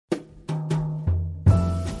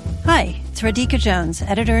It's Radhika Jones,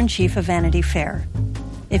 Editor-in-Chief of Vanity Fair.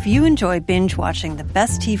 If you enjoy binge-watching the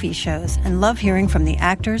best TV shows and love hearing from the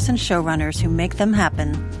actors and showrunners who make them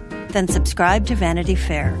happen, then subscribe to Vanity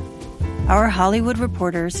Fair. Our Hollywood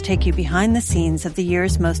reporters take you behind the scenes of the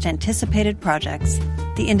year's most anticipated projects,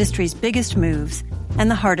 the industry's biggest moves, and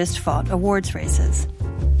the hardest-fought awards races.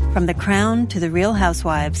 From The Crown to The Real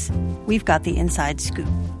Housewives, we've got the inside scoop.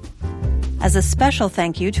 As a special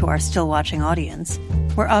thank you to our still-watching audience,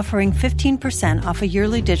 we're offering 15% off a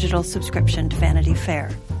yearly digital subscription to Vanity Fair.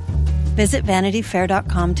 Visit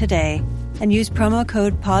vanityfair.com today and use promo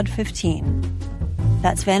code POD15.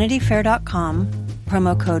 That's vanityfair.com,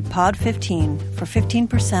 promo code POD15 for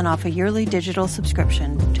 15% off a yearly digital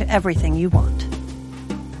subscription to everything you want.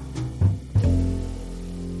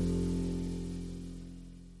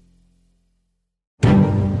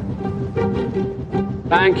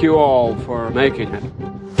 Thank you all for making it.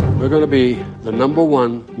 We're going to be the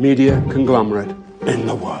 #1 media conglomerate in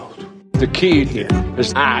the world. The key here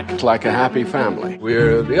is act like a happy family.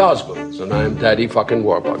 We're the Osmonds, and I'm Daddy fucking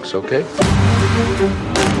Warbucks, okay?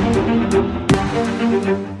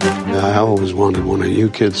 I always wanted one of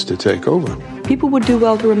you kids to take over. People would do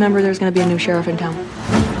well to remember there's going to be a new sheriff in town.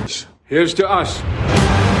 Here's to us.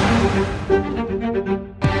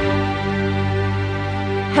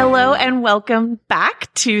 Hello and welcome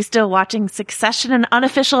back to Still Watching Succession, an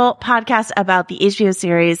unofficial podcast about the HBO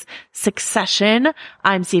series Succession.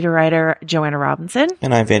 I'm Cedar writer Joanna Robinson.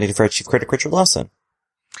 And I'm Vanity Fair Chief Critic Richard Lawson.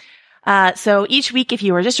 So each week, if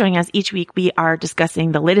you are just joining us, each week we are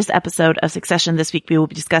discussing the latest episode of Succession. This week we will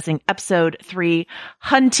be discussing episode 3,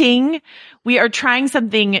 Hunting. We are trying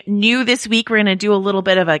something new this week. We're going to do a little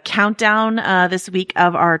bit of a countdown, this week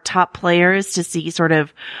of our top players to see sort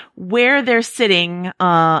of where they're sitting,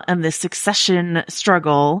 in the Succession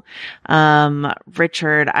struggle.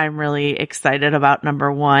 Richard, I'm really excited about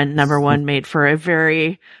number 1. Number 1 made for a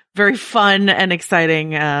very fun and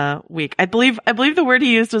exciting week. I believe the word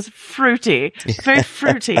he used was fruity. Very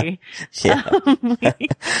fruity. Yeah.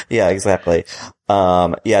 Yeah, exactly.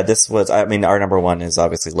 This was, our number 1 is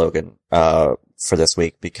obviously Logan for this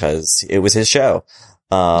week because it was his show.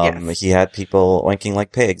 Yes. He had people oinking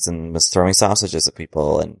like pigs and was throwing sausages at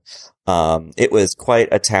people, and it was quite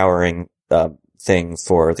a towering thing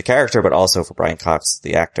for the character, but also for Brian Cox,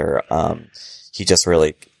 the actor. He just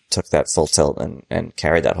really took that full tilt and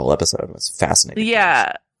carried that whole episode. It was fascinating.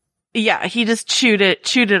 Yeah. Yeah. He just chewed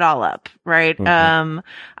it all up. Right. Mm-hmm.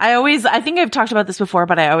 I think I've talked about this before,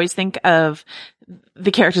 but I always think of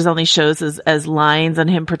the characters on these shows as lions, and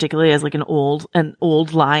him particularly as like an old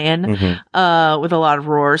lion, with a lot of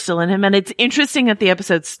roar still in him. And it's interesting that the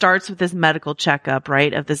episode starts with this medical checkup,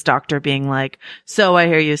 right? Of this doctor being like, so I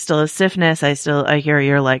hear you still have stiffness. I hear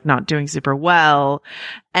you're like not doing super well.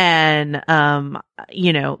 And,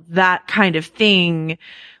 that kind of thing,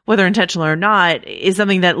 whether intentional or not, is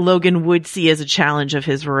something that Logan would see as a challenge of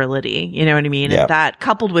his virility. You know what I mean? Yeah. And that,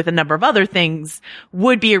 coupled with a number of other things,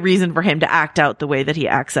 would be a reason for him to act out the way that he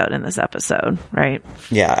acts out in this episode, right?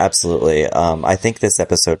 Yeah, absolutely. I think this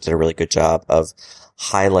episode did a really good job of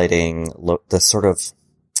highlighting the sort of,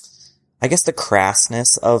 I guess, the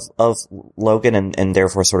crassness of Logan and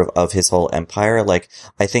therefore sort of his whole empire. Like,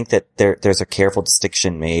 I think that there's a careful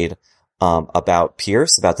distinction made about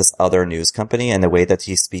Pierce, about this other news company, and the way that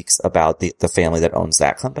he speaks about the family that owns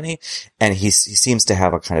that company. And he seems to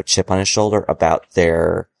have a kind of chip on his shoulder about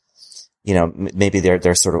their, maybe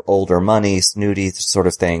their sort of older money, snooty sort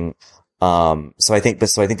of thing. So I think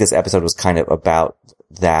this episode was kind of about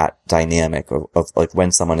that dynamic of like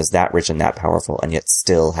when someone is that rich and that powerful and yet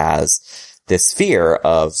still has this fear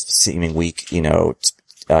of seeming weak, in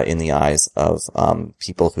the eyes of,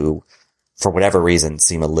 people who, for whatever reason,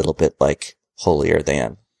 seem a little bit like holier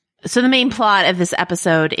than. So the main plot of this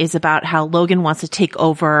episode is about how Logan wants to take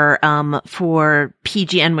over for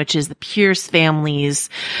PGN, which is the Pierce family's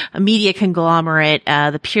media conglomerate.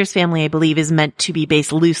 The Pierce family, I believe, is meant to be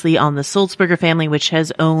based loosely on the Sulzberger family, which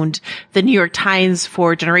has owned the New York Times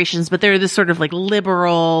for generations. But they're this sort of like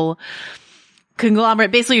liberal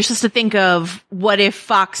conglomerate. Basically, you're supposed to think of what if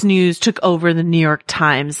Fox News took over the New York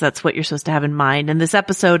Times. That's what you're supposed to have in mind. And this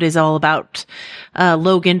episode is all about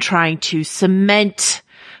Logan trying to cement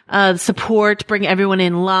support, bring everyone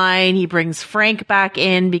in line. He brings Frank back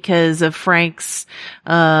in because of Frank's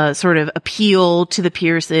sort of appeal to the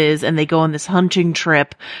Pierces, and they go on this hunting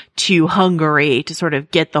trip to Hungary to sort of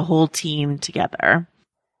get the whole team together.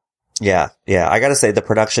 Yeah. I gotta say, the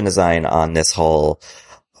production design on this whole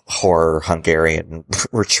horror Hungarian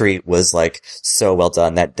retreat was like so well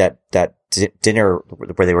done. That dinner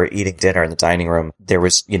where they were eating dinner in the dining room, there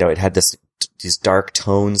was, it had these dark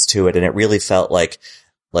tones to it, and it really felt like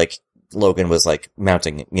Logan was like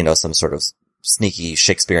mounting, some sort of sneaky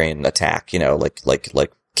Shakespearean attack,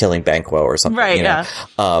 like killing Banquo or something. Right, yeah.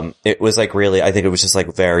 It was like really, I think it was just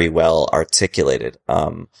like very well articulated,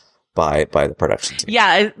 by the production team.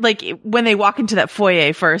 Yeah, like when they walk into that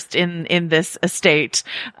foyer first in this estate,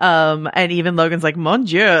 and even Logan's like, Mon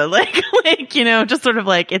Dieu, like, just sort of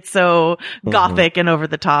like, it's so gothic and over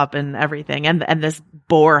the top and everything. And this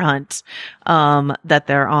boar hunt, that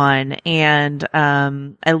they're on. And,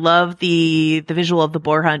 I love the visual of the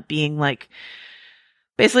boar hunt being like,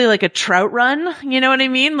 basically like a trout run. You know what I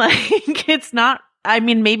mean? Like, it's not, I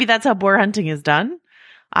mean, maybe that's how boar hunting is done.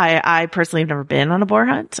 I personally have never been on a boar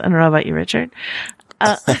hunt. I don't know about you, Richard.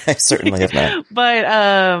 I certainly have not.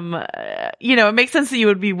 But, it makes sense that you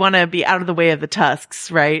would want to be out of the way of the tusks,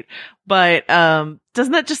 right? But,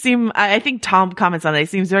 doesn't that just seem, I think Tom comments on it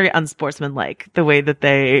seems very unsportsmanlike, the way that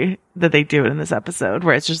they do it in this episode,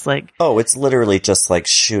 where it's just like, oh, it's literally just like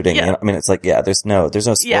shooting. Yeah. I mean, it's like, yeah, there's no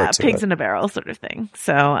sport to it. Pigs in a barrel sort of thing.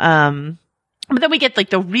 So, but then we get like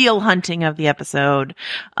the real hunting of the episode,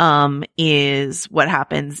 is what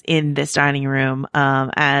happens in this dining room,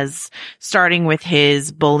 as starting with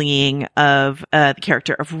his bullying of, the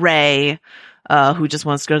character of Ray, who just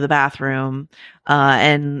wants to go to the bathroom,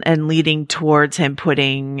 and leading towards him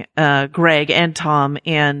putting, Greg and Tom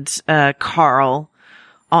and, Carl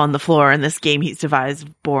on the floor in this game he's devised,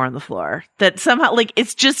 Boar on the Floor. That somehow, like,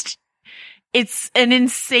 it's an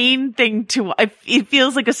insane thing it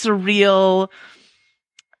feels like a surreal,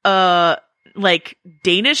 like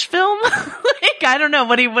Danish film. Like, I don't know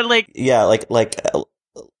what he would like. Yeah.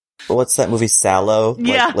 What's that movie? Sallow?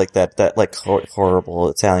 Yeah. Like that, like horrible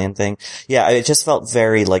Italian thing. Yeah. It just felt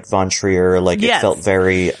very like Von Trier. Like Yes. it felt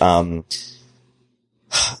very,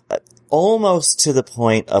 almost to the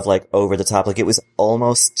point of like over the top. Like it was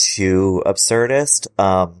almost too absurdist.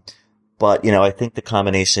 But, I think the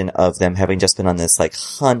combination of them having just been on this, like,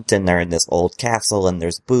 hunt and they're in this old castle and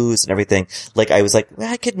there's booze and everything, like, I was like,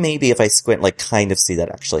 I could maybe, if I squint, like, kind of see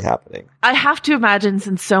that actually happening. I have to imagine,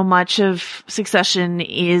 since so much of Succession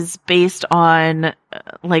is based on,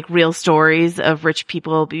 like, real stories of rich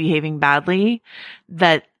people behaving badly,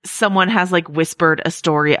 that someone has like whispered a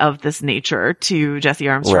story of this nature to Jesse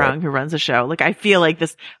Armstrong, Right. who runs the show. Like, I feel like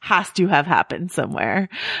this has to have happened somewhere.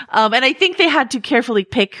 And I think they had to carefully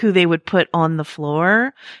pick who they would put on the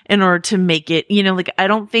floor in order to make it, like, I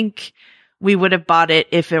don't think we would have bought it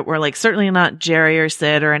if it were like, certainly not Jerry or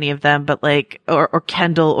Sid or any of them, but like, or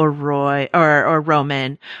Kendall or Roy or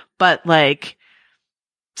Roman, but like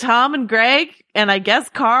Tom and Greg and I guess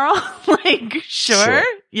Carl, like, sure.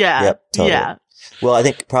 Yeah. Yep, totally. Yeah. Well, I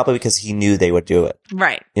think probably because he knew they would do it.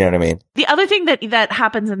 Right. You know what I mean? The other thing that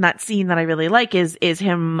happens in that scene that I really like is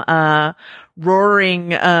him,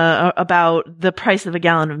 roaring, about the price of a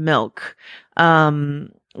gallon of milk,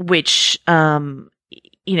 which,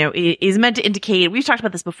 is meant to indicate, we've talked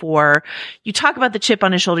about this before. You talk about the chip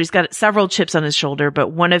on his shoulder. He's got several chips on his shoulder, but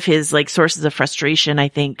one of his like sources of frustration, I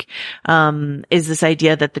think, is this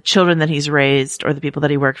idea that the children that he's raised or the people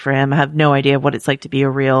that he worked for him have no idea what it's like to be a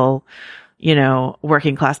real,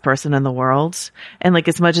 working class person in the world. And like,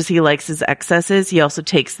 as much as he likes his excesses, he also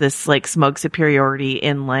takes this like smug superiority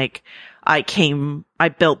in like, I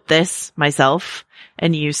built this myself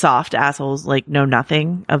and you soft assholes like know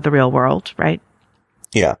nothing of the real world. Right.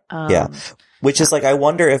 Yeah. Yeah. Which is like, I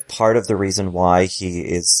wonder if part of the reason why he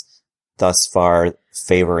is thus far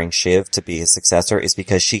favoring Shiv to be his successor is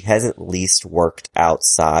because she has at least worked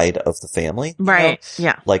outside of the family. Right.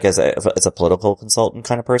 Yeah. Like as a political consultant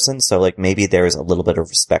kind of person. So like maybe there's a little bit of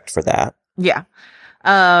respect for that. Yeah.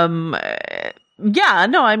 Yeah,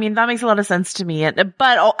 no, I mean, that makes a lot of sense to me.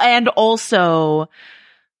 And also,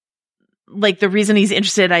 like, the reason he's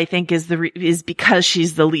interested, I think, is because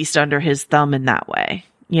she's the least under his thumb in that way,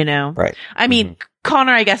 Right. I mean,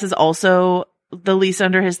 Connor, I guess, is also the least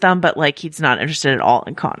under his thumb, but like, he's not interested at all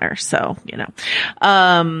in Connor. So,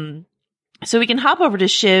 so we can hop over to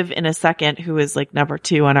Shiv in a second, who is like number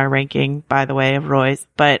 2 on our ranking, by the way, of Roy's,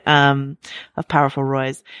 but, of powerful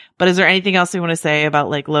Roy's. But is there anything else you want to say about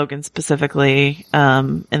like Logan specifically,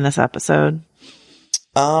 in this episode?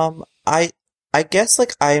 I guess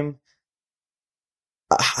like I'm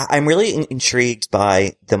really intrigued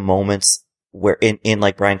by the moments where in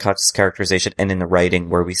like Brian Cox's characterization and in the writing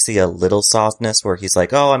where we see a little softness where he's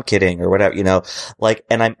like, oh, I'm kidding or whatever, like,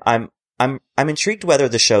 and I'm intrigued whether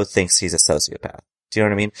the show thinks he's a sociopath. Do you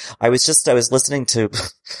know what I mean? I was listening to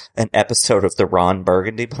an episode of the Ron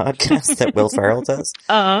Burgundy podcast that Will Ferrell does.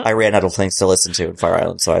 Uh-huh. I ran out of things to listen to in Fire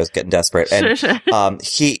Island, so I was getting desperate. And, Sure.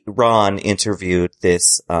 Ron interviewed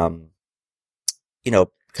this,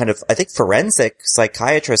 kind of, I think, forensic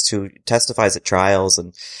psychiatrist who testifies at trials.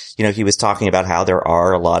 And, you know, he was talking about how there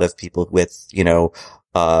are a lot of people with, you know,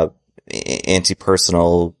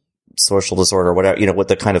 anti-personal social disorder, whatever, you know, what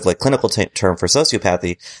the kind of like clinical term for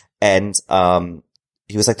sociopathy. And,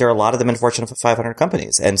 he was like, there are a lot of them in Fortune 500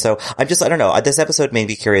 companies. And so I don't know. This episode made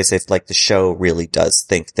me curious if like the show really does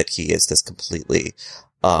think that he is this completely,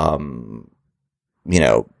 you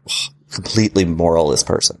know, completely moralist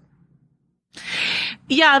person.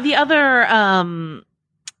 Yeah. The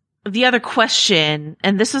other question,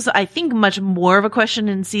 and this is, I think, much more of a question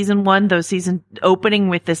in season 1, though season opening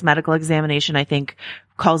with this medical examination, I think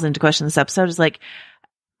calls into question this episode, is like,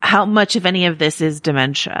 how much, if any, of this is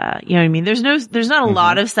dementia? You know what I mean? There's not a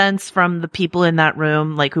lot of sense from the people in that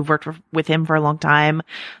room, like who've worked with him for a long time,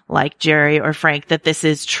 like Jerry or Frank, that this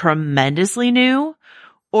is tremendously new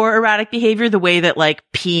or erratic behavior, the way that like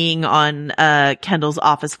peeing on, Kendall's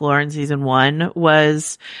office floor in season 1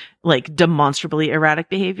 was like demonstrably erratic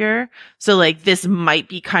behavior. So like this might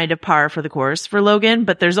be kind of par for the course for Logan,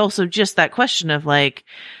 but there's also just that question of like,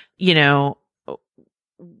 you know,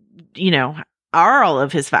 are all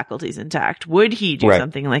of his faculties intact? Would he do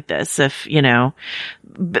something like this if, you know,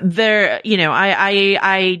 there, you know,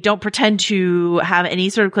 I don't pretend to have any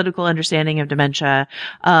sort of clinical understanding of dementia.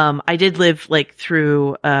 I did live like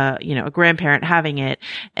through, you know, a grandparent having it,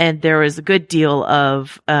 and there was a good deal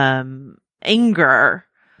of, anger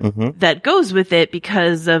that goes with it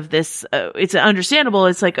because of this. It's understandable.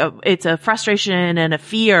 It's like it's a frustration and a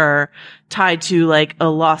fear tied to like a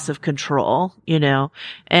loss of control, you know,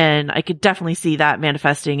 and I could definitely see that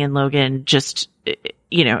manifesting in Logan, just,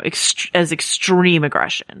 you know, as extreme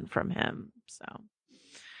aggression from him. So,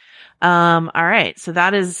 all right. So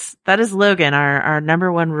that is Logan, our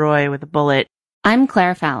number 1 Roy with a bullet. I'm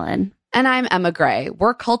Claire Fallon. And I'm Emma Gray.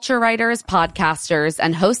 We're culture writers, podcasters,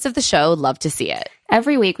 and hosts of the show Love to See It.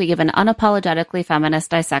 Every week, we give an unapologetically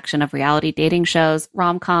feminist dissection of reality dating shows,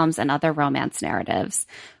 rom-coms, and other romance narratives.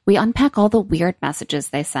 We unpack all the weird messages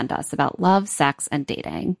they send us about love, sex, and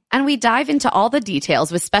dating. And we dive into all the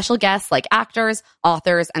details with special guests like actors,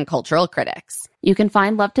 authors, and cultural critics. You can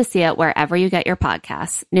find Love to See It wherever you get your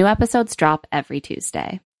podcasts. New episodes drop every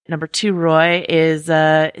Tuesday. Number 2 Roy is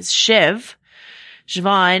Shiv.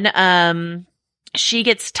 Siobhan, she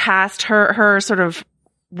gets tasked, her sort of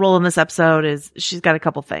role in this episode is she's got a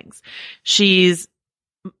couple things. She's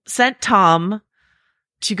sent Tom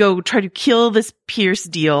to go try to kill this Pierce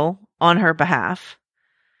deal on her behalf.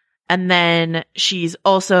 And then she's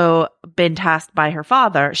also been tasked by her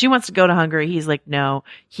father. She wants to go to Hungary. He's like, no.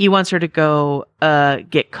 He wants her to go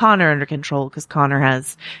get Connor under control because Connor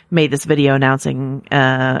has made this video announcing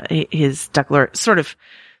his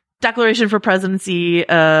declaration for presidency,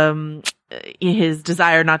 his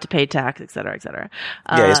desire not to pay tax, et cetera, et cetera.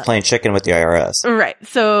 Yeah, he's playing chicken with the IRS. Right.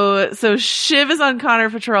 So Shiv is on Connor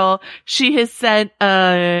patrol. She has sent,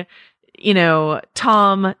 you know,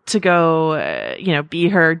 Tom to go, you know, be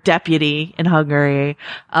her deputy in Hungary.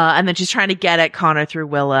 And then she's trying to get at Connor through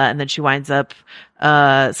Willa. And then she winds up,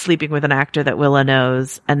 sleeping with an actor that Willa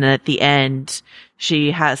knows. And then at the end,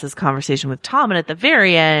 she has this conversation with Tom. And at the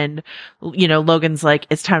very end, you know, Logan's like,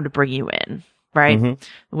 it's time to bring you in. Right.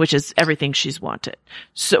 Which is everything she's wanted.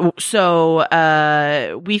 So,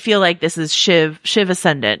 we feel like this is Shiv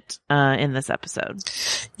ascendant, in this episode.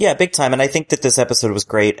 Yeah, big time. And I think that this episode was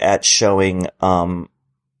great at showing,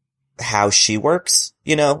 how she works,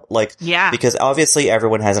 you know, like, yeah, because obviously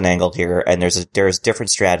everyone has an angle here and there's different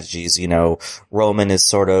strategies, you know, Roman is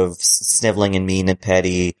sort of sniveling and mean and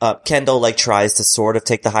petty. Kendall like tries to sort of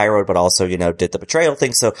take the high road, but also, you know, did the betrayal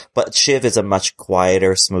thing. So, but Shiv is a much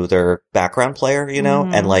quieter, smoother background player, you know,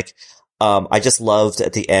 and like, I just loved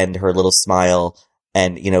at the end her little smile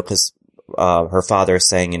and, you know, cause her father is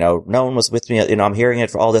saying, you know, no one was with me, you know, I'm hearing it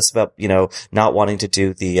for all this about, you know, not wanting to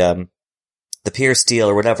do the Pierce deal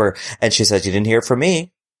or whatever. And she said, you didn't hear it from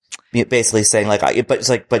me. Basically saying like,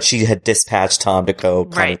 but she had dispatched Tom to go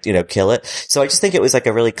kind of, you know, kill it. So I just think it was like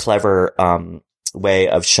a really clever, way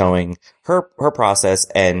of showing her process.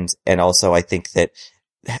 And also I think that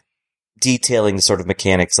detailing the sort of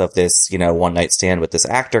mechanics of this, you know, one night stand with this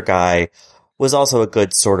actor guy was also a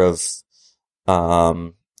good sort of,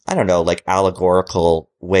 I don't know, like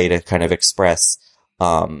allegorical way to kind of express,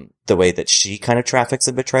 the way that she kind of traffics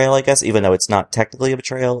in betrayal, I guess, even though it's not technically a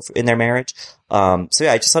betrayal in their marriage. So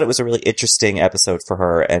yeah, I just thought it was a really interesting episode for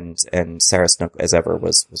her, and Sarah Snook, as ever,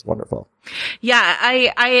 was wonderful. Yeah,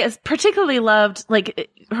 I particularly loved, like,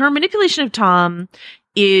 her manipulation of Tom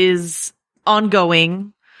is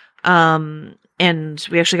ongoing. And and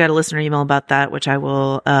we actually got a listener email about that, which I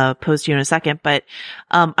will post to you in a second. But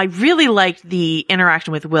I really liked the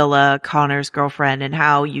interaction with Willa, Connor's girlfriend, and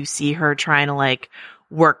how you see her trying to like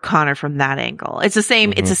work Connor from that angle. It's the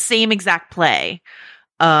same. It's the same exact play.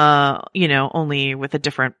 Only with a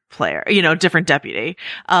different player, different deputy,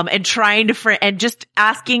 and trying to, and just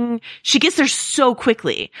asking, she gets there so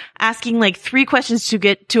quickly, asking like 3 questions to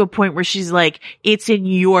get to a point where she's like, it's in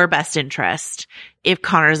your best interest if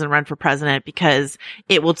Connor doesn't run for president because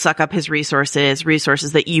it will suck up his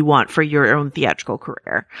resources that you want for your own theatrical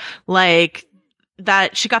career. Like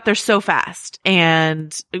that, she got there so fast.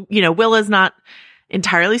 And, Willa's not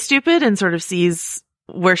entirely stupid and sort of sees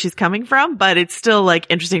where she's coming from, but it's still like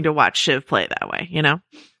interesting to watch Shiv play that way,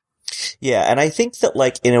 Yeah. And I think that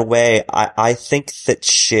like, in a way, I think that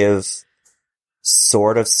Shiv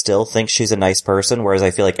sort of still thinks she's a nice person, whereas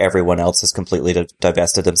I feel like everyone else has completely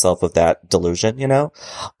divested themselves of that delusion, And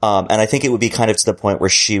I think it would be kind of to the point where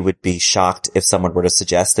she would be shocked if someone were to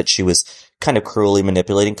suggest that she was kind of cruelly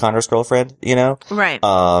manipulating Connor's girlfriend, Right.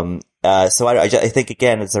 So I think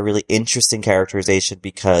again, it's a really interesting characterization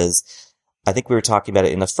because I think we were talking about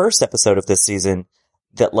it in the first episode of this season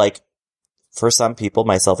that like, for some people,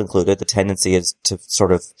 myself included, the tendency is to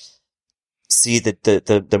sort of see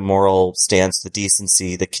the moral stance, the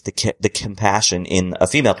decency, the compassion in a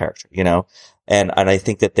female character, and I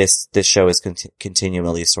think that this show is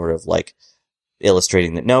continually sort of like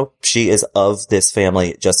illustrating that no, she is of this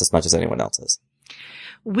family just as much as anyone else is.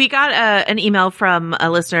 We got an email from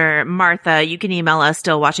a listener, Martha. You can email us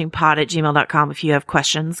stillwatchingpod@gmail.com if you have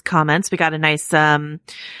questions, comments. We got a nice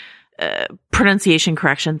pronunciation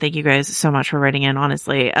correction. Thank you guys so much for writing in,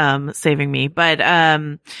 honestly, saving me. But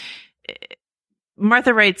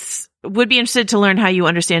Martha writes, would be interested to learn how you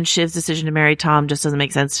understand Shiv's decision to marry Tom. Just doesn't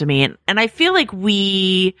make sense to me. And I feel like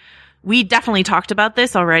we definitely talked about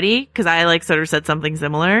this already because I like sort of said something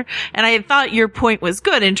similar. And I thought your point was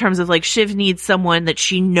good in terms of like Shiv needs someone that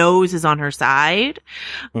she knows is on her side.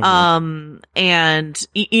 And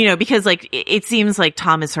because like it seems like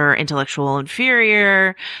Tom is her intellectual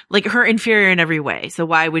inferior, like her inferior in every way. So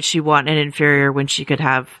why would she want an inferior when she could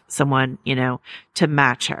have someone, to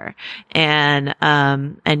match her? And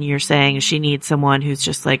you're saying she needs someone who's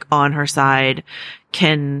just like on her side,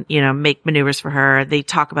 can, make maneuvers for her. They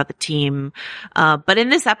talk about the team. But in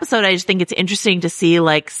this episode, I just think it's interesting to see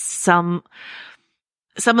like some,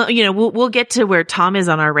 we'll get to where Tom is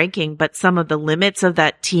on our ranking, but some of the limits of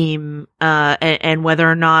that team, and whether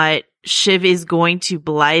or not Shiv is going to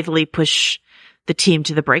blithely push the team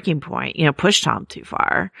to the breaking point, push Tom too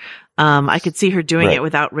far. I could see her doing it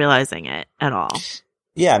without realizing it at all.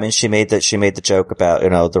 Yeah, I mean, she made the joke about,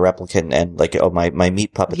 the replicant and like, oh, my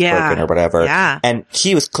meat puppet's broken or whatever. Yeah. And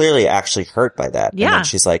he was clearly actually hurt by that. Yeah. And then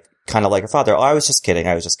she's like, kind of like her father, oh, I was just kidding,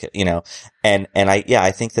 and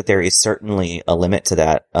I think that there is certainly a limit to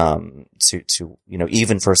that, to,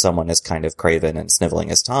 even for someone as kind of craven and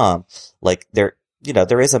sniveling as Tom, like there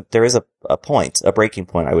is a point, a breaking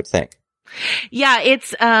point, I would think. Yeah,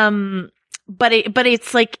 it's, but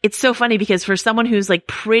it's like, it's so funny because for someone who's like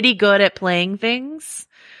pretty good at playing things,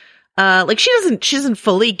 like she doesn't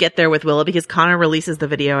fully get there with Willa because Connor releases the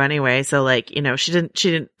video anyway. So like, she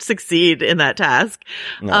didn't succeed in that task.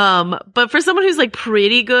 No. But for someone who's like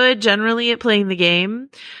pretty good generally at playing the game,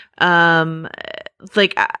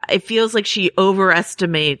 like it feels like she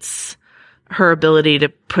overestimates her ability to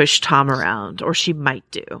push Tom around, or she might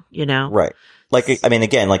do, Right. Like, I mean,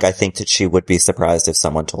 again, like, I think that she would be surprised if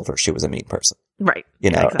someone told her she was a mean person. Right.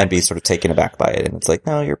 Exactly. And be sort of taken aback by it. And it's like,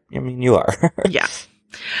 no, you are. Yeah.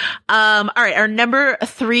 All right. Our number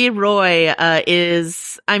 3, Roy, he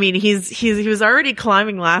was already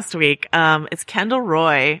climbing last week. It's Kendall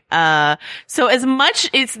Roy. So as much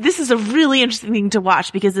this is a really interesting thing to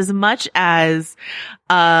watch because as much as,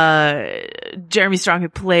 Jeremy Strong, who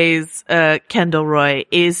plays, Kendall Roy,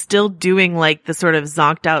 is still doing like the sort of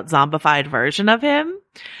zonked out, zombified version of him.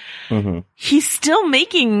 Mm-hmm. He's still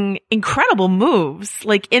making incredible moves.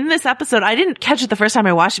 Like in this episode, I didn't catch it the first time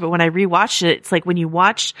I watched it, but when I rewatched it, it's like when you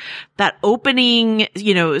watch that opening,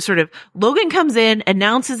 sort of Logan comes in,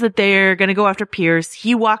 announces that they're going to go after Pierce.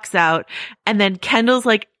 He walks out and then Kendall's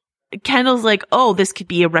like, oh, this could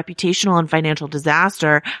be a reputational and financial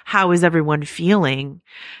disaster. How is everyone feeling?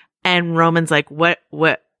 And Roman's like, what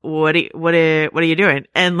are you doing?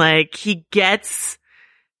 And like, he gets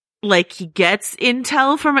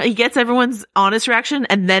intel he gets everyone's honest reaction.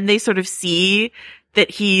 And then they sort of see that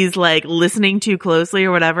he's like listening too closely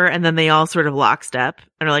or whatever. And then they all sort of lockstep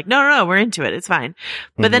and are like, no, we're into it. It's fine.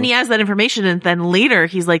 But then he has that information. And then later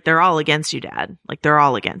he's like, they're all against you, Dad. Like they're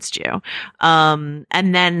all against you. And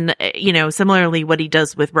then, similarly what he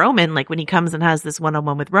does with Roman, like when he comes and has this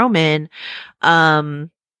one-on-one with Roman,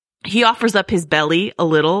 he offers up his belly a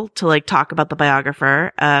little to like talk about the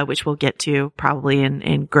biographer, which we'll get to probably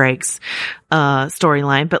in Greg's,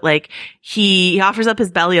 storyline. But like he offers up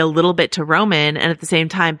his belly a little bit to Roman and at the same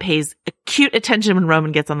time pays acute attention when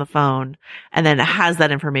Roman gets on the phone and then has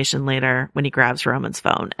that information later when he grabs Roman's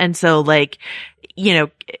phone. And so like,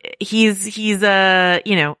 he's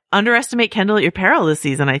underestimate Kendall at your peril this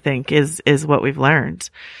season, I think is what we've learned.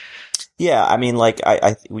 Yeah, I mean, like,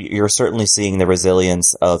 you're certainly seeing the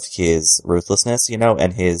resilience of his ruthlessness,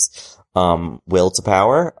 and his, will to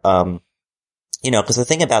power. Cause the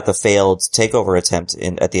thing about the failed takeover attempt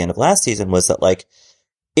at the end of last season was that, like,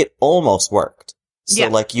 it almost worked. So,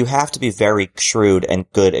 like, you have to be very shrewd and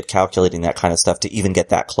good at calculating that kind of stuff to even get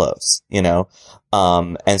that close, and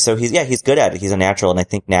so he's good at it. He's a natural. And I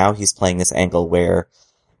think now he's playing this angle where,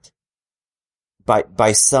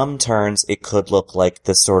 by some turns, it could look like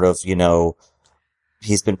the sort of,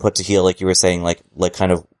 he's been put to heel, like you were saying, like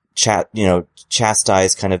kind of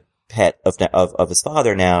chastised kind of pet of his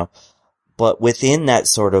father now. But within that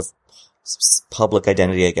sort of public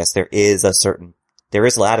identity, I guess there is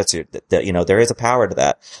latitude that there is a power to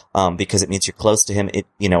that, because it means you're close to him.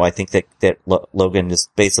 I think that Logan is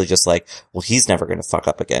basically just like, well, he's never going to fuck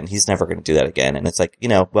up again. He's never going to do that again. And it's like,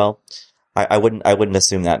 well, I wouldn't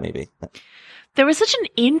assume that maybe. There was such an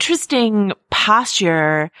interesting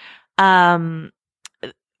posture, when,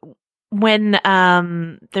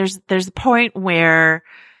 there's a point where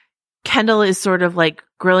Kendall is sort of like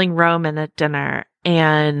grilling Roman at dinner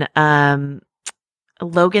and,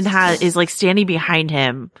 Logan is like standing behind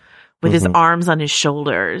him with his arms on his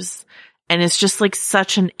shoulders. And it's just like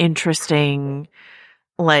such an interesting,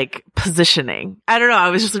 like positioning. I don't know. I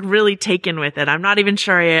was just like really taken with it. I'm not even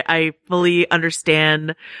sure I fully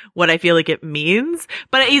understand what I feel like it means,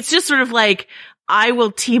 but it's just sort of like, I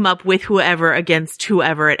will team up with whoever against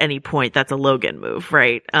whoever at any point. That's a Logan move,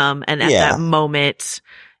 right? And at that moment,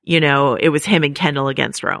 it was him and Kendall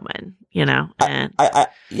against Roman, and I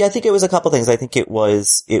think it was a couple things. I think it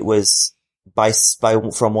was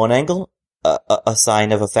from one angle, a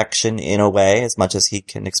sign of affection in a way, as much as he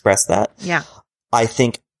can express that. Yeah. I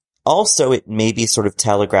think also it maybe sort of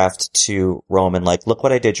telegraphed to Roman, like, look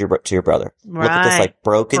what I did to your brother. Right. Look at this, like,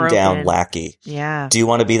 broken down lackey. Yeah. Do you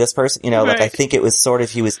want to be this person? Like, I think it was sort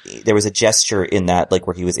of, there was a gesture in that, like,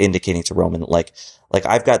 where he was indicating to Roman, like,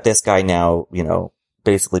 I've got this guy now,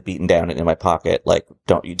 basically beaten down and in my pocket. Like,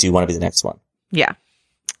 do you want to be the next one? Yeah.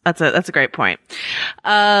 That's a great point.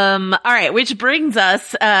 All right. Which brings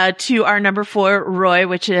us, to our number 4, Roy,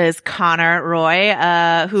 which is Connor Roy,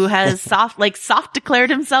 who has soft declared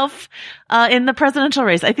himself, in the presidential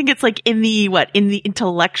race. I think it's like in the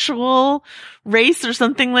intellectual race or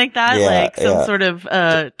something like that. Some sort of,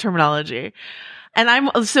 terminology. And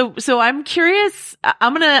I'm curious.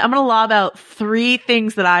 I'm gonna lob out 3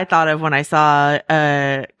 things that I thought of when I saw,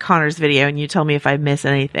 Connor's video, and you tell me if I miss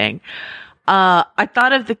anything. I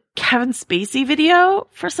thought of the Kevin Spacey video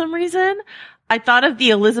for some reason. I thought of the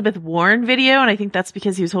Elizabeth Warren video, and I think that's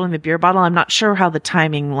because he was holding the beer bottle. I'm not sure how the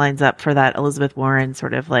timing lines up for that Elizabeth Warren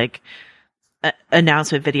sort of like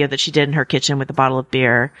announcement video that she did in her kitchen with a bottle of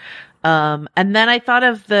beer. And then I thought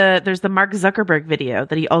of there's the Mark Zuckerberg video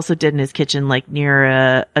that he also did in his kitchen, like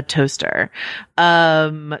near a toaster,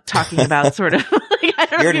 talking about sort of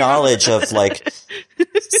like, your knowledge of like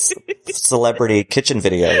celebrity kitchen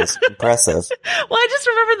videos. Impressive. Well, I just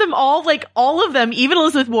remember them all, like all of them, even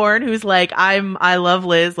Elizabeth Warren, who's like, I love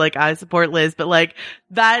Liz, like I support Liz, but like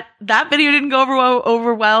that video didn't go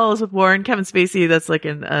over well. Elizabeth Warren, Kevin Spacey, that's like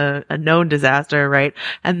a known disaster, right?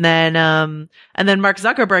 And then Mark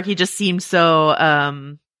Zuckerberg, he just seemed so,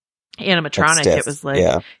 animatronic. It was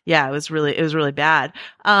like, yeah, it was really bad.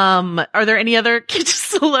 Are there any other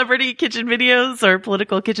celebrity kitchen videos or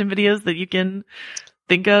political kitchen videos that you can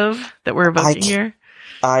think of that we're evoking here?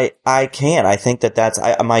 I can. I think that's,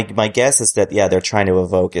 my guess is that, they're trying to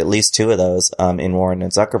evoke at least 2 of those, in Warren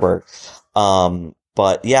and Zuckerberg.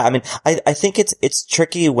 But yeah, I mean, I think it's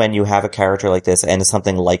tricky when you have a character like this and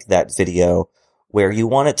something like that video where you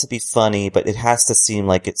want it to be funny, but it has to seem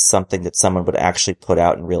like it's something that someone would actually put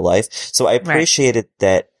out in real life. So I appreciated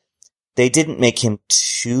that they didn't make him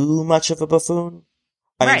too much of a buffoon.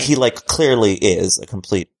 I mean, he like clearly is a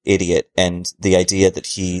complete idiot, and the idea that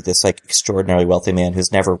this like extraordinarily wealthy man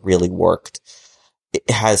who's never really worked,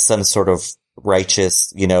 has some sort of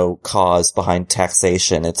righteous, cause behind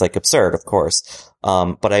taxation. It's like absurd, of course.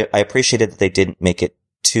 But I appreciated that they didn't make it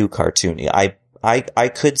too cartoony. I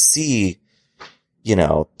could see, you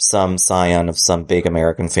know, some scion of some big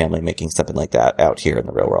American family making something like that out here in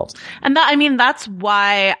the real world. And that's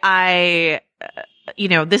why you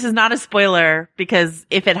know, this is not a spoiler because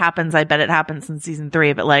if it happens, I bet it happens in season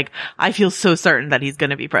 3, but like, I feel so certain that he's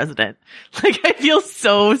going to be president. Like, I feel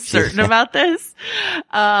so certain about this.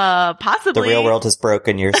 Possibly. The real world has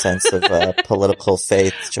broken your sense of political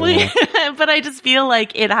faith, Joanna. Well, but I just feel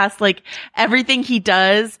like it has, like, everything he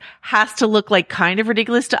does has to look like kind of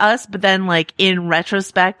ridiculous to us, but then like in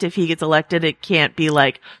retrospect, if he gets elected, it can't be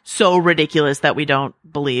like so ridiculous that we don't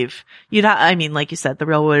believe. I mean, like you said, the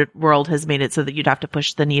real world has made it so that you'd have to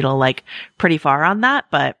push the needle like pretty far on that,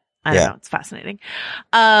 but I don't know. It's fascinating.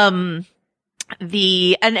 And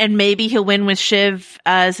maybe he'll win with Shiv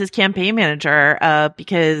as his campaign manager,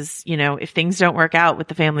 because, you know, if things don't work out with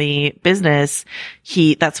the family business,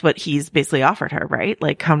 that's what he's basically offered her, right?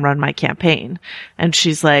 Like, come run my campaign. And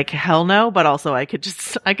she's like, hell no, but also I could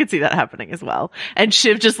see that happening as well. And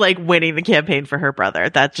Shiv just like winning the campaign for her brother.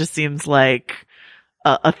 That just seems like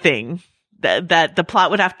a thing that the plot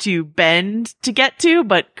would have to bend to get to,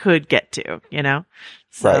 but could get to, you know?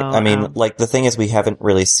 So, right. I mean, like, the thing is, we haven't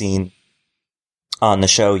really seen on the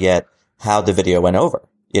show yet how the video went over,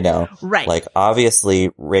 you know? Right. Like, obviously,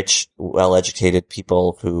 rich, well-educated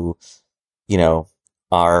people who, you know,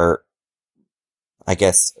 are, I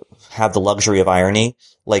guess, have the luxury of irony,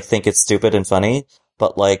 like, think it's stupid and funny,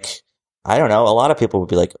 but like, I don't know, a lot of people would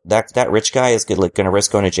be like, that rich guy is gonna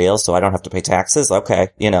risk going to jail so I don't have to pay taxes? Okay.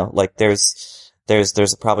 You know, like, there's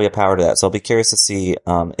probably a power to that. So I'll be curious to see,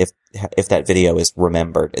 if that video is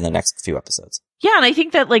remembered in the next few episodes. Yeah, and I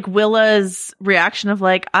think that like Willa's reaction of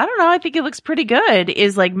like, I don't know, I think it looks pretty good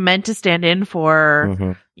is like meant to stand in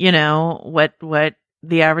for, you know, what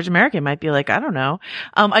the average American might be like, I don't know.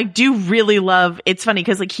 I do really love, it's funny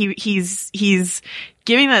because like he's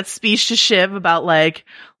giving that speech to Shiv about like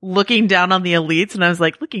looking down on the elites, and I was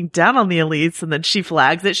like, looking down on the elites, and then she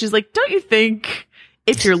flags it. She's like, don't you think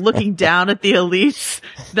if you're looking down at the elites,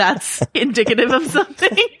 that's indicative of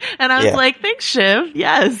something? And I was like, thanks, Shiv.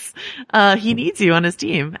 Yes. He needs you on his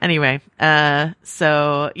team. Anyway.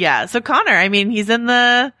 So Connor, I mean, he's in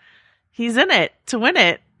it to win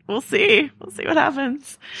it. We'll see what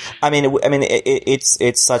happens. I mean,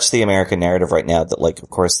 it's such the American narrative right now that, like, of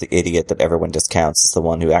course, the idiot that everyone discounts is the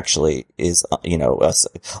one who actually is, you know,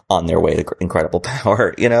 on their way to incredible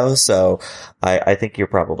power, you know? So I think you're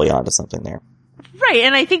probably onto something there. Right.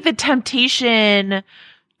 And I think the temptation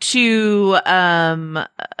to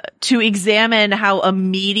examine how a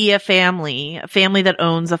media family, a family that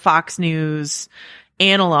owns a Fox News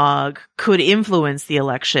analog, could influence the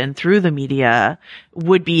election through the media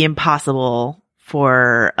would be impossible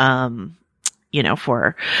for, you know,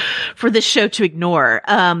 for this show to ignore.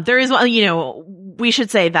 There is, you know, we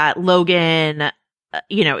should say that Logan,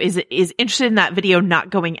 you know, is interested in that video not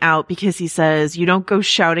going out because he says, you don't go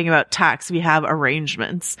shouting about tax. We have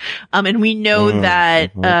arrangements. And we know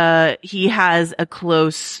that, he has a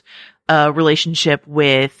close, relationship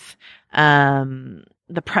with, the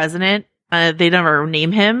president. They never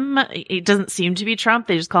name him. It doesn't seem to be Trump.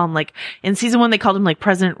 They just call him, like, in season 1, they called him like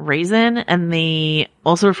President Raisin, and they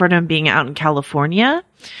also refer to him being out in California.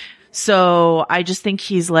 So I just think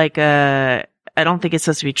he's like I don't think it's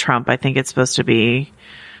supposed to be Trump. I think it's supposed to be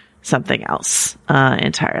something else,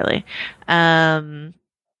 entirely. And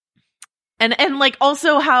like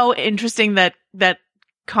also how interesting that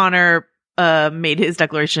Connor, made his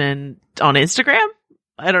declaration on Instagram.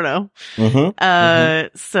 I don't know.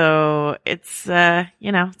 So it's,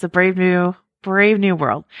 you know, it's a brave new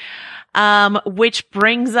world. Which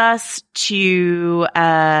brings us to,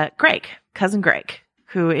 Greg, cousin Greg,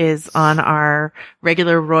 who is on our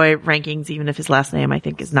regular Roy rankings, even if his last name I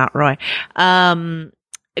think is not Roy.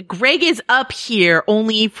 Greg is up here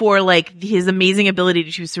only for like his amazing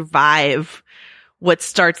ability to survive what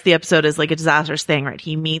starts the episode as like a disastrous thing, right?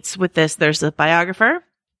 He meets with there's a biographer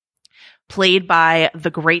played by the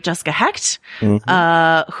great Jessica Hecht,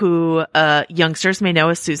 who youngsters may know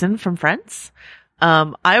as Susan from Friends.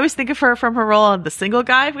 I always think of her from her role on The Single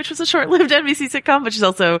Guy, which was a short-lived NBC sitcom, but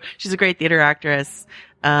she's a great theater actress.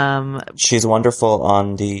 She's wonderful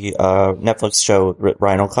on the Netflix show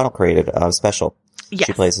Ryan O'Connell created, Special. Yes.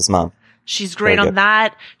 She plays his mom. She's great on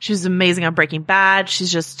that. She's amazing on Breaking Bad.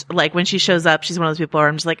 She's just like, when she shows up, she's one of those people where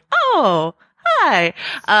I'm just like, oh,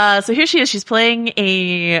 hi. So here she is. She's playing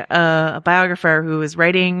a biographer who is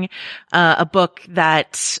writing a book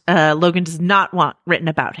that Logan does not want written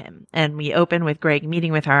about him. And we open with Greg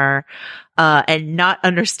meeting with her and not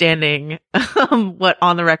understanding what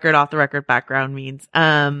on the record, off the record background means.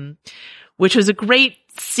 which was a great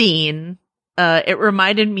scene. It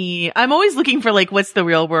reminded me, I'm always looking for like, what's the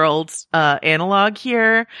real world, analog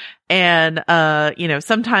here? And,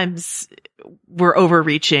 sometimes we're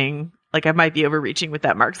overreaching. Like I might be overreaching with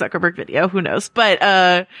that Mark Zuckerberg video. Who knows? But,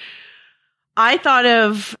 I thought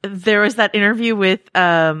of, there was that interview with,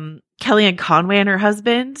 Kellyanne Conway and her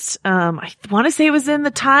husband. I want to say it was in the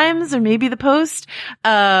Times or maybe the Post,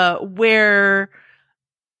 where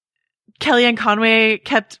Kellyanne Conway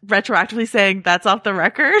kept retroactively saying that's off the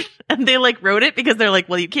record, and they like wrote it because they're like,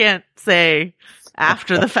 well, you can't say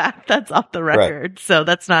after the fact that's off the record. Right. So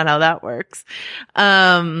that's not how that works.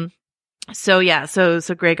 So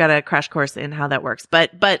Greg got a crash course in how that works.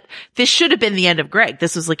 But this should have been the end of Greg.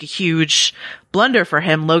 This was like a huge blunder for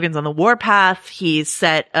him. Logan's on the warpath. He's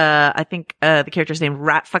set, I think, the character's named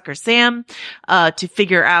Ratfucker Sam, to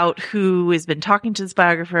figure out who has been talking to this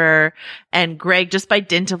biographer. And Greg, just by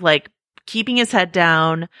dint of like keeping his head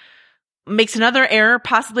down, makes another error,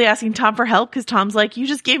 possibly asking Tom for help, because Tom's like, you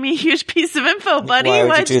just gave me a huge piece of info, buddy.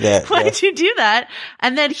 Why'd you do that? Why'd you do that?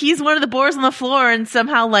 And then he's one of the boars on the floor and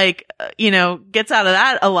somehow like, gets out of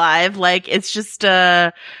that alive. Like it's just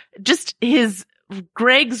his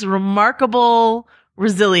Greg's remarkable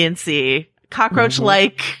resiliency,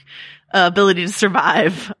 cockroach-like ability to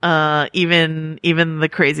survive, even the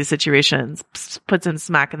crazy situations, puts him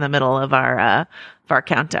smack in the middle of our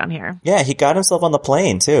countdown here. Yeah, he got himself on the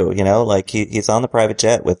plane too, like he's on the private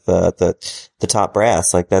jet with the top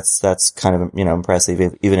brass. Like that's kind of,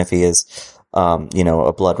 impressive, even if he is,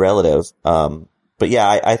 a blood relative. But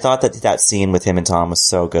yeah, I thought that scene with him and Tom was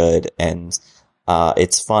so good, and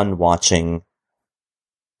it's fun watching,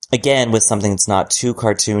 again, with something that's not too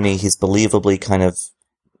cartoony. He's believably kind of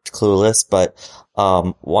clueless, but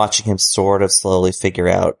watching him sort of slowly figure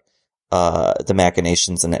out the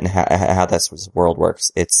machinations and how that world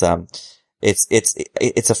works. It's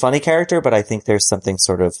a funny character, but I think there's something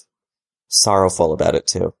sort of sorrowful about it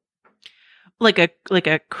too. Like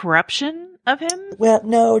a corruption of him? Well,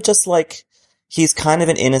 no, just like he's kind of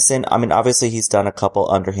an innocent. I mean, obviously he's done a couple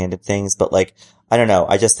underhanded things, but like, I don't know.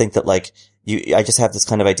 I just think that like I just have this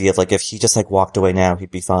kind of idea of like, if he just like walked away now, he'd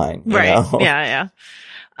be fine. Right. Yeah.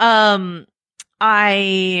 And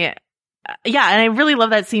I really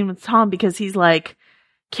love that scene with Tom because he's like,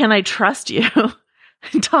 can I trust you?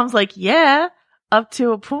 And Tom's like, yeah, up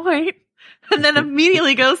to a point. And then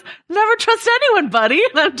immediately goes, never trust anyone, buddy.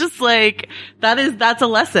 And I'm just like, that's a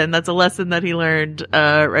lesson. That's a lesson that he learned,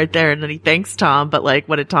 right there. And then he thanks Tom, but like,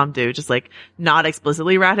 what did Tom do? Just like not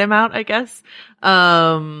explicitly rat him out, I guess.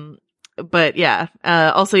 But yeah,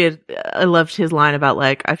 also I loved his line about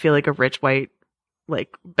like, I feel like a rich white like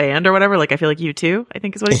band or whatever. Like, I feel like you too, I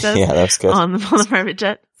think is what he says. Yeah, that's good. On the private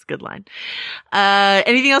jet. It's a good line.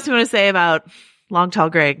 Anything else you want to say about Long Tall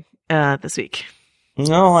Greg, this week?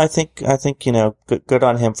 No, I think, good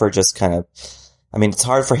on him for just kind of, I mean, it's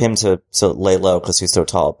hard for him to lay low because he's so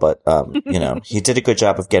tall, but, he did a good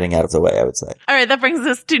job of getting out of the way, I would say. All right. That brings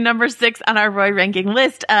us to number 6 on our Roy ranking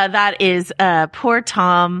list. That is, poor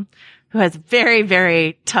Tom, who has a very,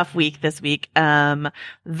 very tough week this week.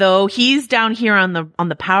 Though he's down here on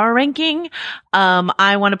the power ranking,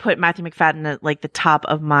 I want to put Matthew McFadden at like the top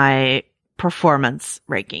of my performance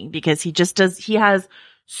ranking because he has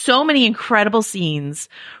so many incredible scenes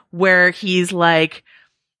where he's like,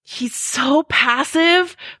 he's so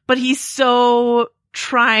passive, but he's so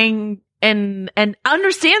trying and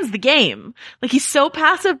understands the game. Like he's so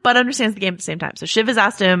passive, but understands the game at the same time. So Shiv has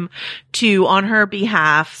asked him to, on her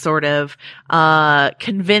behalf, sort of,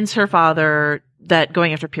 convince her father that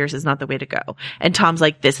going after Pierce is not the way to go. And Tom's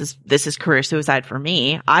like, this is career suicide for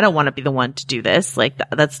me. I don't want to be the one to do this. Like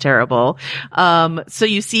that's terrible. So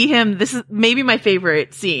you see him, this is maybe my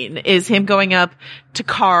favorite scene is him going up to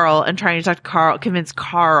Carl and trying to talk to Carl, convince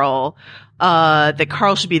Carl, that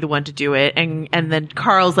Carl should be the one to do it. And then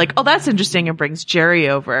Carl's like, oh, that's interesting, and brings Jerry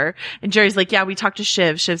over. And Jerry's like, yeah, we talked to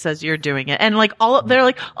Shiv. Shiv says you're doing it. And like they're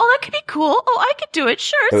like, oh, that could be cool. Oh, I could do it.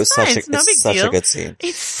 Sure. It's fine. It's no big deal. It's such a good scene.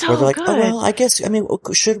 It's so where they're like, good. oh, well, I guess,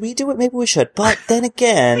 should we do it? Maybe we should. But then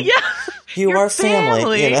again, yeah, you are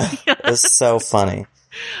family. It's so funny.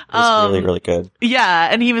 It's really, really good. Yeah.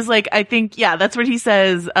 And he was like, I think, yeah, that's what he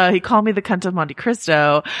says. He called me the cunt of Monte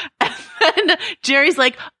Cristo. And Jerry's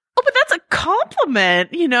like, oh, but that's a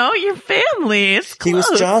compliment, your family. It's close. He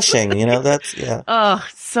was joshing, that's, yeah. Oh,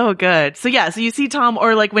 so good. So yeah, so you see Tom,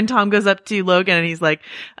 or like when Tom goes up to Logan and he's like,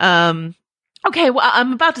 okay, well,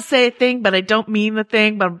 I'm about to say a thing, but I don't mean the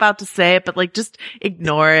thing, but I'm about to say it, but like, just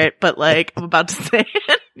ignore it. But like, I'm about to say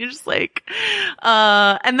it. You're just like,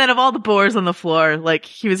 and then of all the boars on the floor, like,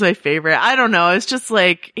 he was my favorite. I don't know. It's just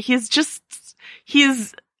like, he's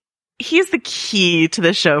he's the key to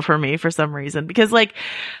the show for me for some reason, because like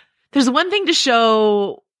there's one thing to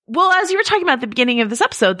show, well, as you were talking about at the beginning of this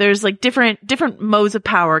episode, there's like different modes of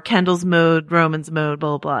power, Kendall's mode, Roman's mode,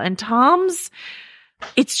 blah, blah, blah. And Tom's,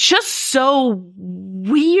 it's just so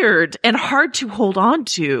weird and hard to hold on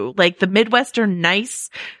to. Like the Midwestern nice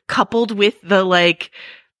coupled with the like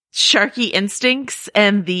sharky instincts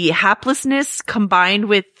and the haplessness combined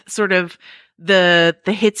with sort of the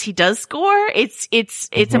hits he does score. It's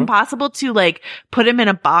impossible to like put him in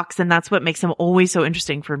a box, and that's what makes him always so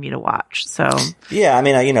interesting for me to watch. So yeah, I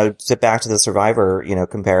mean, back to the Survivor,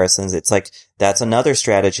 comparisons, it's like that's another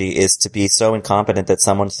strategy, is to be so incompetent that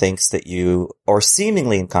someone thinks that you, or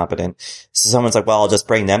seemingly incompetent, so someone's like, well, I'll just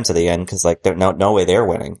bring them to the end because like no way they're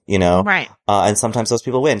winning, right? And sometimes those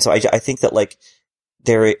people win. So I think that like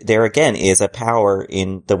there again is a power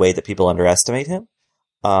in the way that people underestimate him.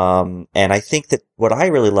 And I think that what I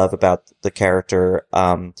really love about the character,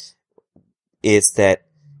 is that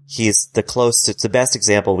he's the best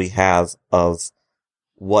example we have of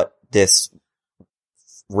what this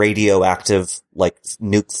radioactive, like,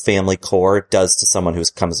 nuke family core does to someone who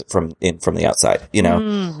comes from the outside,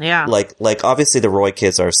 yeah. Like, obviously the Roy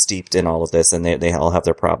kids are steeped in all of this, and they all have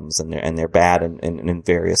their problems, and they're bad in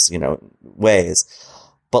various, ways.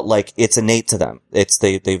 But like, it's innate to them.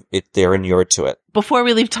 They're inured to it. Before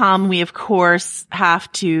we leave Tom, we of course have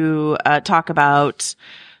to talk about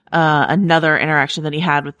another interaction that he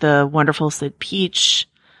had with the wonderful Sid Peach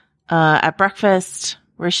at breakfast,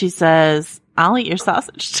 where she says, "I'll eat your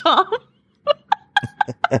sausage, Tom."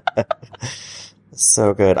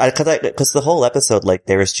 So good. Cause the whole episode, like,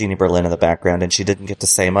 there was Jeannie Berlin in the background and she didn't get to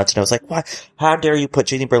say much. And I was like, why? How dare you put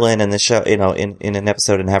Jeannie Berlin in the show, in an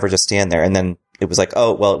episode and have her just stand there? And then it was like,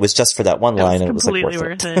 oh, well, it was just for that one line, and it was like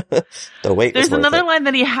worth it. The wait was There's worth another it. line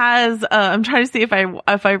that he has, I'm trying to see if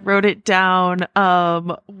I wrote it down,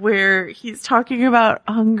 where he's talking about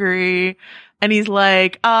Hungary, and he's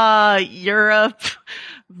like, Europe,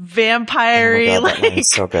 vampire, oh my God, like,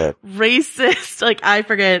 so good. Racist, like, I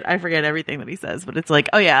forget everything that he says, but it's like,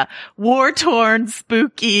 oh yeah, war-torn,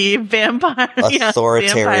 spooky, vampire,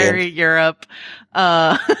 Authoritarian. vampire Europe,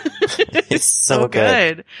 It's so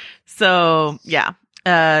good. So, yeah.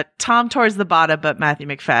 Tom towards the bottom, but Matthew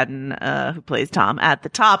McFadden, who plays Tom, at the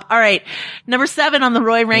top. All right. Number 7 on the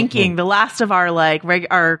Roy ranking, the last of our, like,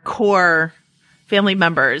 our core family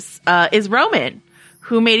members, is Roman,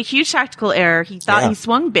 who made a huge tactical error. He thought he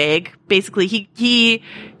swung big. Basically, he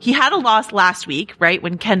had a loss last week, right?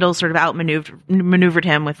 When Kendall sort of outmaneuvered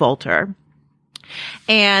him with Volter.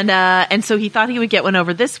 And so he thought he would get one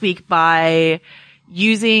over this week by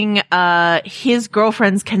using his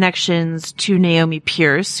girlfriend's connections to Naomi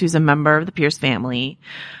Pierce, who's a member of the Pierce family,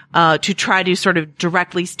 to try to sort of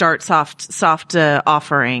directly start soft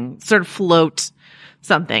offering, sort of float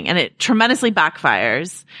something, and it tremendously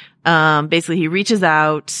backfires. Basically, he reaches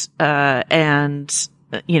out and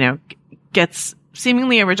gets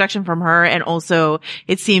seemingly a rejection from her, and also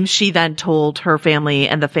it seems she then told her family,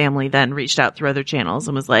 and the family then reached out through other channels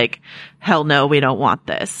and was like, "Hell no, we don't want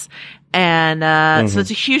this." And so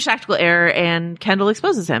it's a huge tactical error, and Kendall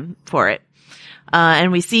exposes him for it.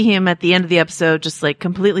 And we see him at the end of the episode just like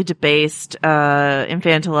completely debased,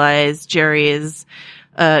 infantilized.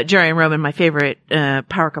 Jerry and Roman, my favorite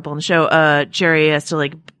power couple on the show. Jerry has to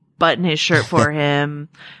like button his shirt for him,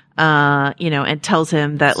 and tells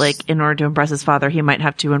him that like in order to impress his father, he might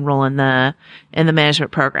have to enroll in the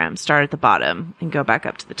management program, start at the bottom and go back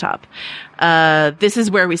up to the top. This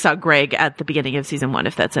is where we saw Greg at the beginning of season 1,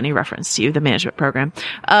 if that's any reference to you, the management program.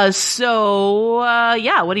 What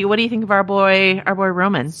do you think of our boy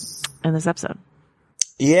Roman in this episode?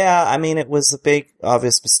 Yeah, I mean, it was a big,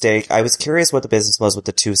 obvious mistake. I was curious what the business was with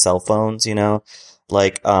the 2 cell phones,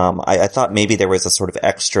 Like, I thought maybe there was a sort of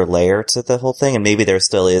extra layer to the whole thing, and maybe there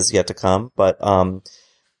still is yet to come. But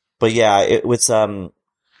yeah, it was, I'm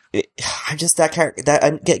just that character,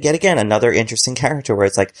 yet again, another interesting character where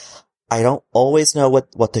it's like, I don't always know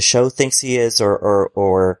what the show thinks he is,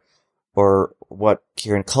 or what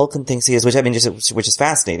Kieran Culkin thinks he is, which is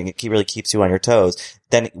fascinating. It really keeps you on your toes.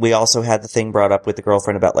 Then we also had the thing brought up with the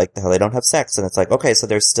girlfriend about like how they don't have sex, and it's like, okay, so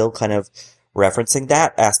there's still kind of referencing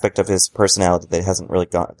that aspect of his personality that hasn't really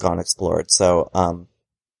gone explored. So,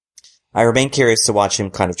 I remain curious to watch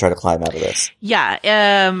him kind of try to climb out of this. Yeah.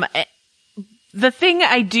 The thing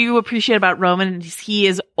I do appreciate about Roman is he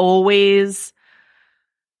is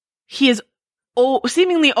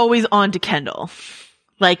seemingly always on to Kendall.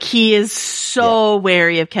 Like, he is so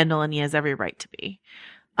wary of Kendall, and he has every right to be.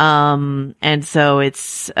 And so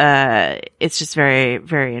it's just very,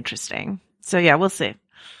 very interesting. So yeah, we'll see.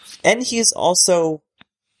 And he's also,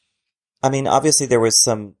 I mean, obviously there was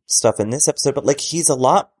some stuff in this episode, but like he's a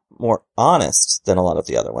lot more honest than a lot of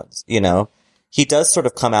the other ones, you know? He does sort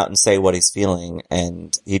of come out and say what he's feeling,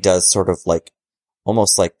 and he does sort of like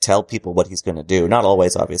almost like tell people what he's going to do. Not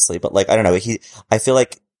always, obviously, but like, I don't know. I feel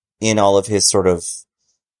like in all of his sort of,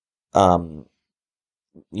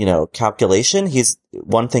 you know, calculation, he's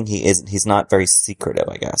not very secretive,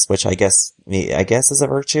 I guess, which I guess is a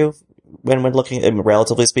virtue when looking,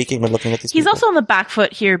 relatively speaking, when looking at these He's people. also on the back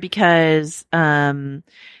foot here because,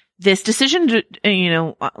 this decision to, you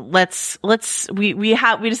know, we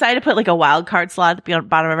decided to put like a wild card slot at the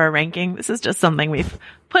bottom of our ranking. This is just something we've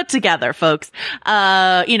put together, folks.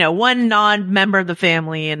 You know, one non-member of the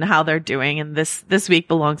family and how they're doing. And this week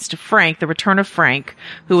belongs to Frank, the return of Frank,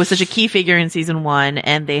 who was such a key figure in season 1.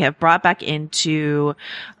 And they have brought back into,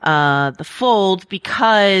 the fold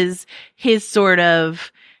because his sort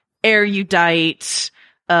of erudite,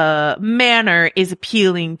 manner is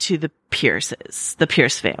appealing to the Pierces, the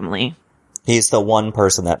Pierce family. He's the one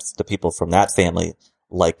person that the people from that family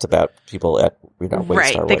liked about people at, you know,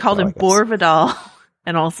 right. They called him Bor Vidal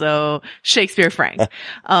and also Shakespeare Frank.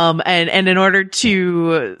 And in order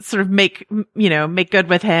to sort of make good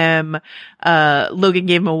with him, Logan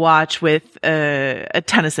gave him a watch with a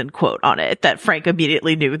Tennyson quote on it that Frank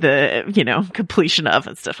immediately knew the, you know, completion of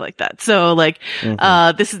and stuff like that. So like,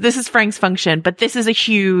 this is Frank's function, but this is a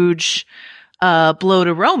huge, blow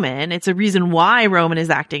to Roman. It's a reason why Roman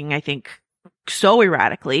is acting, I think, so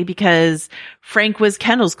erratically, because Frank was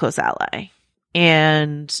Kendall's close ally.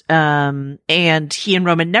 And he and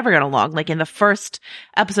Roman never got along. Like in the first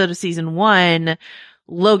episode of season 1,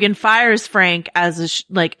 Logan fires Frank as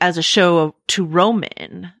a show to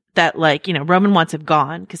Roman that like, you know, Roman wants him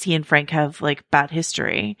gone because he and Frank have like bad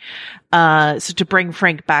history. So to bring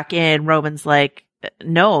Frank back in, Roman's like,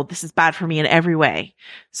 no, this is bad for me in every way.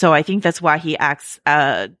 So I think that's why he acts,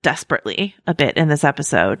 desperately a bit in this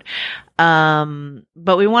episode.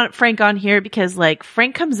 But we want Frank on here because like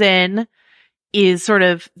Frank comes in, is sort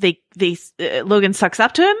of, Logan sucks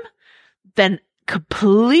up to him, then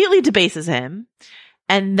completely debases him.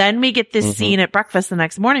 And then we get this scene at breakfast the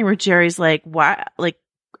next morning where Jerry's like, why, like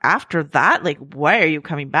after that, like, why are you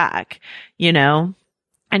coming back? You know?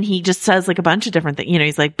 And he just says like a bunch of different things. You know,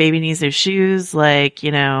 he's like, baby needs new shoes, like,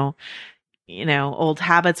 you know, old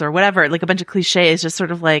habits or whatever, like a bunch of cliches, just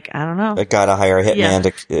sort of like, I don't know. I gotta hire a hitman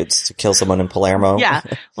to kill someone in Palermo. Yeah.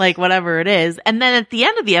 Like whatever it is. And then at the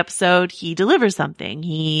end of the episode, he delivers something.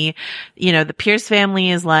 He, you know, the Pierce family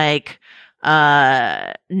is like,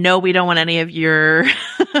 no, we don't want any of your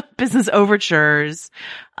business overtures.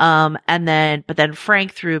 But then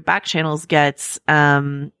Frank through back channels gets,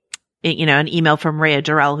 you know, an email from Rhea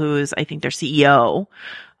Jarrell, who is, I think, their CEO.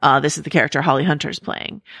 This is the character Holly Hunter's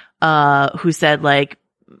playing, who said like,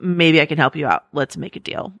 maybe I can help you out. Let's make a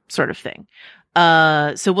deal sort of thing.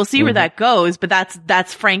 So we'll see where that goes, but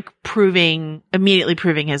that's Frank immediately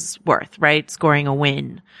proving his worth, right? Scoring a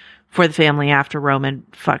win for the family after Roman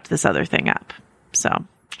fucked this other thing up. So.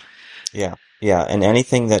 Yeah. Yeah. And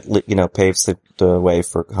anything that, you know, paves the way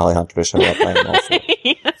for Holly Hunter to show up, I'm all for.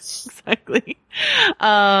 Yes, exactly.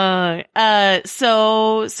 So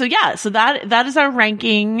that is our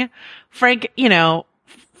ranking. Frank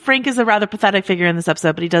is a rather pathetic figure in this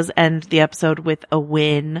episode, but he does end the episode with a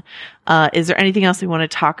win. Is there anything else we want to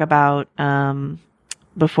talk about,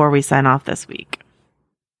 before we sign off this week?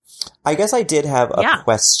 I guess I did have a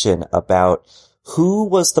question about who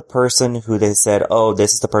was the person who they said, oh,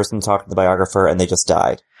 this is the person talking to the biographer, and they just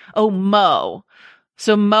died. Oh, Mo.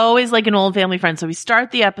 So Mo is like an old family friend. So we start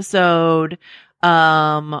the episode,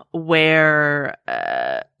 where,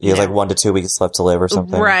 he has like 1 to 2 weeks left to live or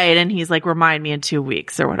something. Right. And he's like, remind me in 2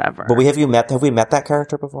 weeks or whatever. But have we met that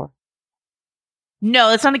character before?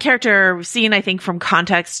 No, it's not a character we've seen, I think, from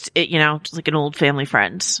context, just like an old family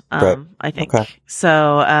friend. Right. I think. Okay.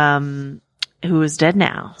 So, who is dead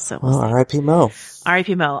now. So R.I.P. Mo.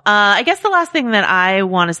 R.I.P. Mo. I guess the last thing that I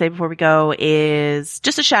want to say before we go is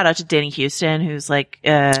just a shout out to Danny Houston, who's like,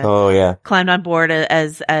 climbed on board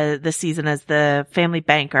as this season as the family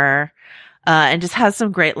banker, and just has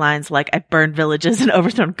some great lines like, I burned villages and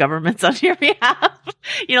overthrown governments on your behalf.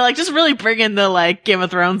 Like just really bringing the like Game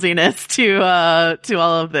of Thronesiness to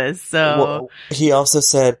all of this. So well, he also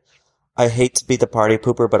said, I hate to be the party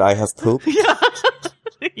pooper, but I have poop. Yeah.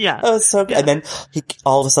 Yeah. Oh, so good. Yeah. And then he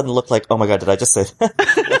all of a sudden looked like, oh my God, did I just say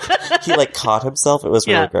that? He like caught himself. It was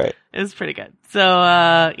really great. It was pretty good. So,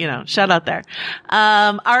 shout out there.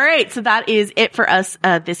 All right. So that is it for us,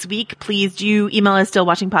 this week. Please do email us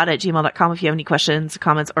stillwatchingpod@gmail.com if you have any questions,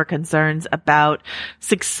 comments, or concerns about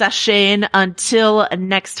Succession. Until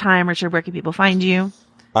next time, Richard, where can people find you?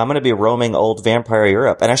 I'm going to be roaming old vampire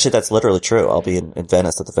Europe. And actually, that's literally true. I'll be in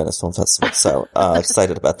Venice at the Venice Film Festival. So,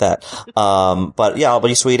 excited about that. But yeah, I'll be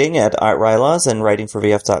tweeting at Art Rylaws and writing for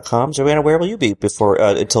VF.com. Joanna, where will you be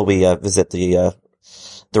until we, visit the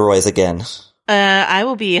Roys again? I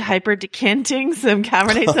will be hyper decanting some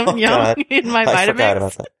Cabernet Sauvignon in my Vitamix. I forgot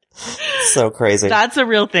about that. So crazy. That's a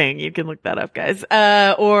real thing. You can look that up, guys.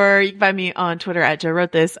 Or you can find me on Twitter at Joe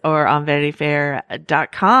Wrote This or on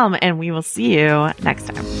VanityFair.com, and we will see you next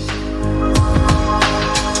time.